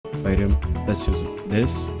fight him. Let's use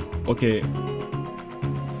this. Okay.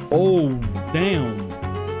 Oh, damn.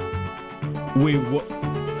 Wait, what?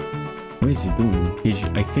 What is he doing?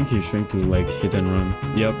 I think he's trying to like hit and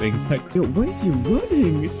run. Yep, exactly. Yo, why is he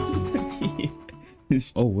running? It's not that deep.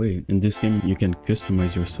 Oh wait, in this game you can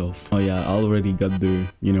customize yourself. Oh yeah, I already got the,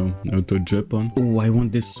 you know, Naruto drip on. Oh, I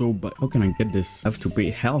want this so bad. How can I get this? I have to pay.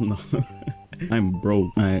 Hell no. I'm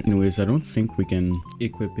broke. Anyways, I don't think we can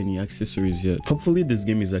equip any accessories yet. Hopefully this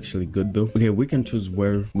game is actually good though. Okay, we can choose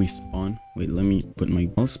where we spawn. Wait, let me put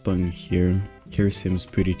I'll spawn here. Here seems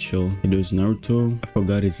pretty chill. There's Naruto. I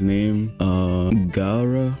forgot his name.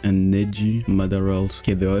 Gaara and Neji. Madara also.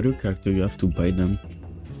 Okay, the other character, you have to buy them.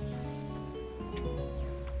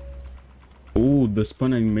 Oh, the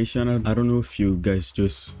spawn animation. I don't know if you guys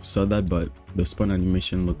just saw that, but the spawn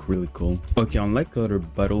animation look really cool. Okay, unlike other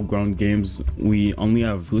battleground games, we only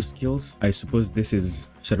have 2 skills. I suppose this is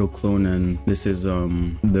Shadow Clone and this is the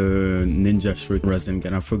Ninja Shriek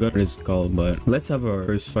Rasengan. I forgot what it's called, but let's have our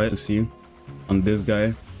first fight to see on this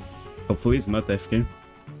guy. Hopefully it's not FK.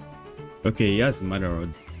 Okay, he has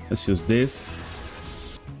Madara. Let's use this.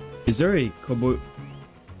 Is there a combo?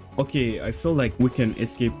 Okay, I feel like we can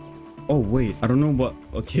escape. Oh wait, I don't know what.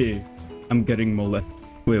 Okay, I'm getting molested.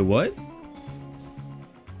 Wait, what?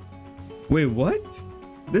 Wait, what?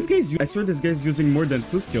 This guy's, I swear this guy's using more than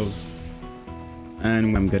 2 skills.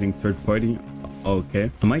 And I'm getting third party.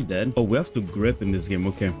 Okay, am I dead? Oh, we have to grip in this game.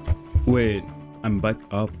 Okay, wait, I'm back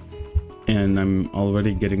up and I'm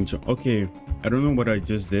already getting okay. I don't know what I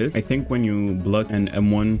just did. I think when you block an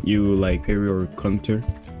M1 you like parry or counter.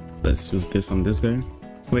 Let's use this on this guy.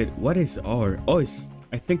 Wait, what is R? Oh, it's,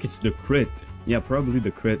 I think it's the crit. Yeah, probably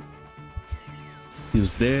the crit.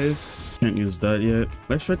 Use this. Can't use that yet.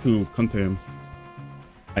 Let's try to counter him.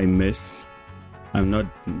 I miss. I'm not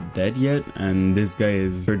dead yet, and this guy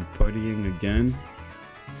is third partying again.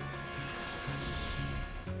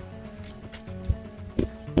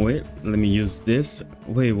 Wait, let me use this.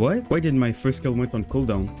 Wait, what? Why did my first skill went on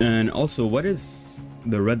cooldown? And also, what is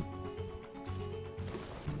the red?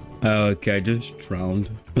 Okay, I just drowned.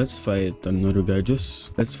 Let's fight another guy.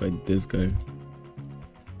 Let's fight this guy.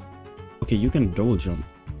 Okay, you can double jump.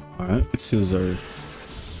 Alright, let's use our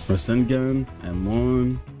Rasengan.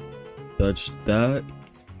 M1. Dodge that.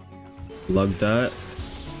 Block that.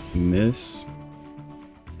 Miss.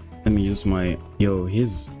 Let me use my... Yo,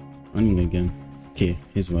 he's running again. Okay,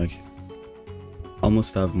 he's back.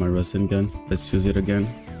 Almost have my Rasengan. Let's use it again.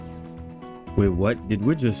 Wait, what? Did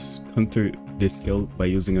we just counter this skill by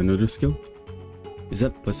using another skill? Is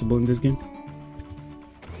that possible in this game?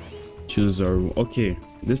 Choose our... Okay,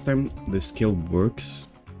 this time the skill works.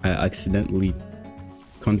 I accidentally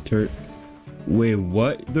counter... Wait,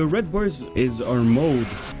 what? The red bars is our mode.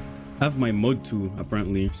 I have my mode too,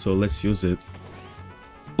 apparently, so let's use it.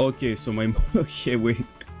 Okay, so my... Okay, wait.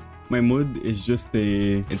 My mode is just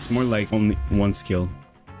a... It's more like only 1 skill.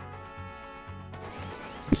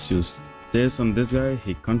 Let's use this on this guy.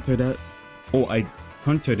 He countered that. Oh, I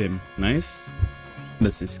countered him. Nice.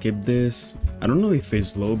 Let's escape this. I don't know if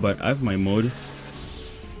he's low, but I have my mode.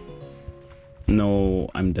 No,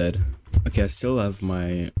 I'm dead. Okay, I still have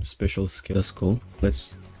my special skill. That's cool.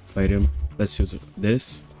 Let's fight him. Let's use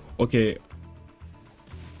this. Okay.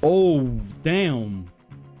 Oh, damn.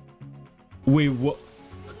 Wait, what?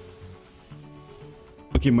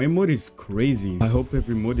 Okay, my mode is crazy. I hope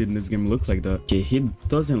every mode in this game looks like that. Okay, he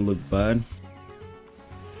doesn't look bad.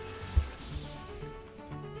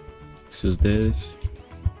 Let's use this.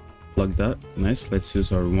 Block that. Nice. Let's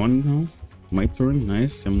use our 1 now. My turn.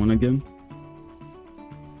 Nice. M1 again.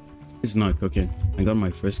 It's not. Okay. I got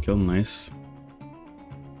my first kill. Nice.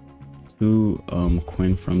 2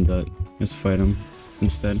 coin from that. Let's fight him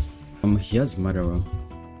instead. He has Madara.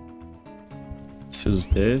 Let's use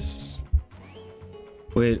this.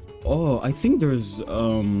 Wait, oh, I think there's,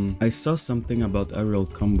 I saw something about aerial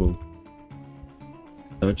combo.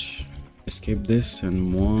 Touch, escape this,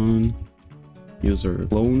 and 1, user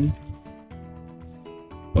clone.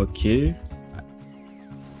 Okay.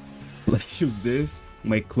 Let's use this.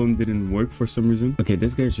 My clone didn't work for some reason. Okay,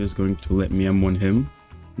 this guy's just going to let me M1 him.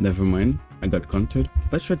 Never mind, I got countered.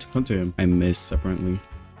 Let's try to counter him. I missed, apparently.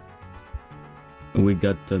 We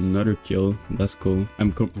got another kill. That's cool.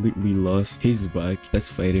 I'm completely lost. He's back.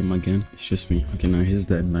 Let's fight him again. It's just me. Okay, now he's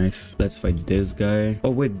dead. Nice. Let's fight this guy. Oh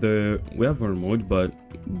wait, we have our mode, but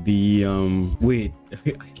the wait,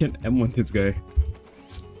 I can't M1 this guy,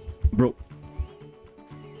 bro.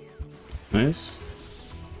 Nice.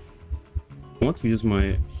 I want to use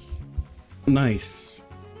my... Nice.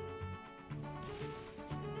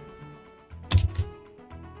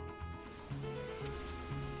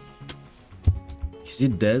 He's Is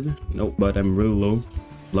it dead? No, but I'm real low.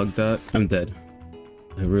 Like that, I'm dead.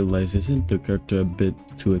 I realize, isn't the character a bit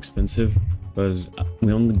too expensive? Because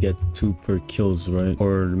we only get 2 per kills, right?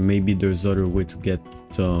 Or maybe there's other way to get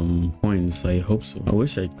points. I hope so. I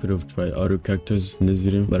wish I could have tried other characters in this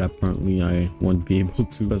video, but apparently I won't be able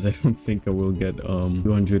to, because I don't think I will get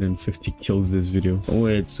 250 kills this video. Oh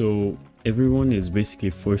wait, so everyone is basically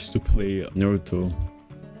forced to play Naruto,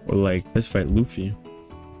 or like, let's fight Luffy.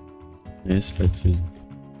 Yes, let's just...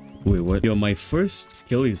 Wait, what? Yo, my first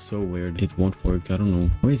skill is so weird. It won't work. I don't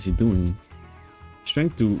know. What is he doing? He's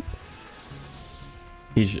trying to...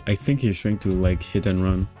 I think he's trying to like hit and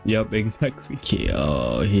run. Yep, exactly. Okay,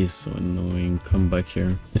 oh, he's so annoying. Come back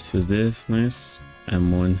here. Let's use this. Nice.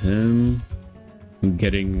 I'm on him. I'm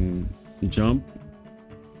getting jump.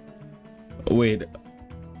 Wait,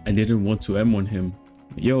 I didn't want to M on him.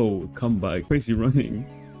 Yo, come back. Crazy running.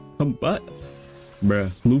 Come back.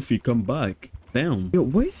 Bruh, Luffy, come back. Damn. Yo,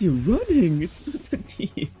 why is he running? It's not that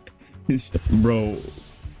deep. Bro.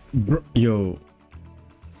 Yo.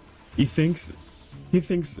 He thinks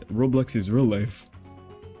Roblox is real life.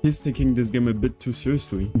 He's taking this game a bit too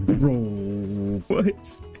seriously. Bro,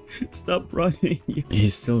 what? Stop running.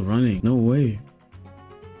 He's still running. No way.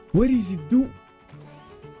 What does he do?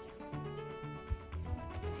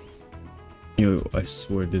 Yo, I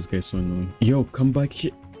swear this guy's so annoying. Yo, come back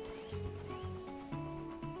here.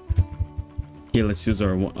 Okay, let's use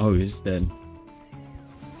our one. Oh, he's dead.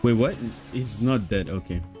 Wait, what? He's not dead.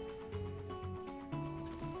 Okay.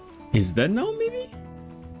 He's dead now, maybe?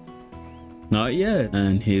 Not yet.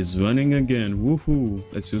 And he's running again. Woohoo.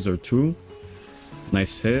 Let's use our 2.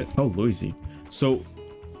 Nice hit. How low is he? So...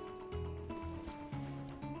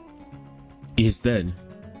 he's dead.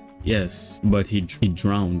 Yes. But he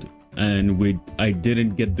drowned. And I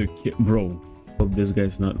didn't get the kill. Bro. Hope this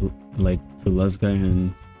guy's not like the last guy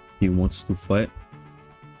and he wants to fight.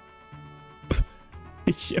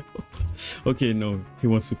 Yo. Okay, no, he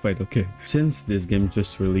wants to fight. Okay, since this game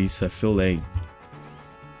just released, I feel like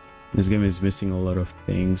this game is missing a lot of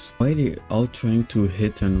things. Why are they all trying to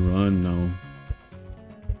hit and run now?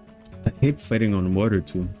 I hate fighting on water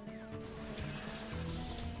too.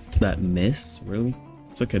 That miss, really?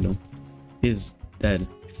 It's okay though. He's dead.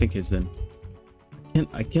 I think he's dead.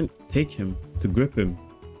 I can't take him to grip him.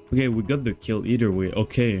 Okay, we got the kill either way.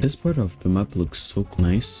 Okay, this part of the map looks so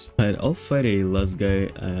nice. Alright, I'll fight a last guy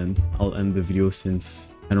and I'll end the video since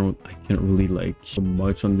I can't really like so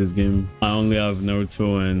much on this game. I only have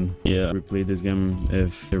Naruto and yeah, replay this game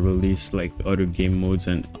if they release like other game modes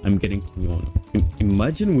and I'm getting to one.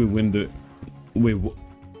 Imagine we win the... Wait,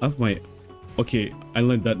 I have my... Okay, I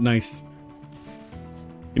learned that. Nice.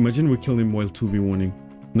 Imagine we kill him while 2v1ing.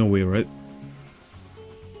 No way, right?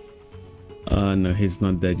 No, he's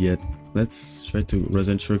not dead yet. Let's try to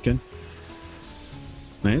Resident Shuriken.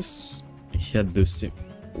 Nice. He had the same.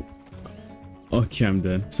 Okay, I'm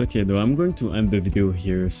dead. It's okay though. I'm going to end the video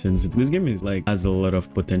here since this game is like has a lot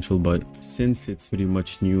of potential, but since it's pretty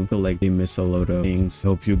much new, I feel like they miss a lot of things. I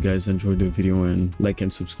hope you guys enjoyed the video and like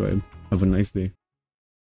and subscribe. Have a nice day.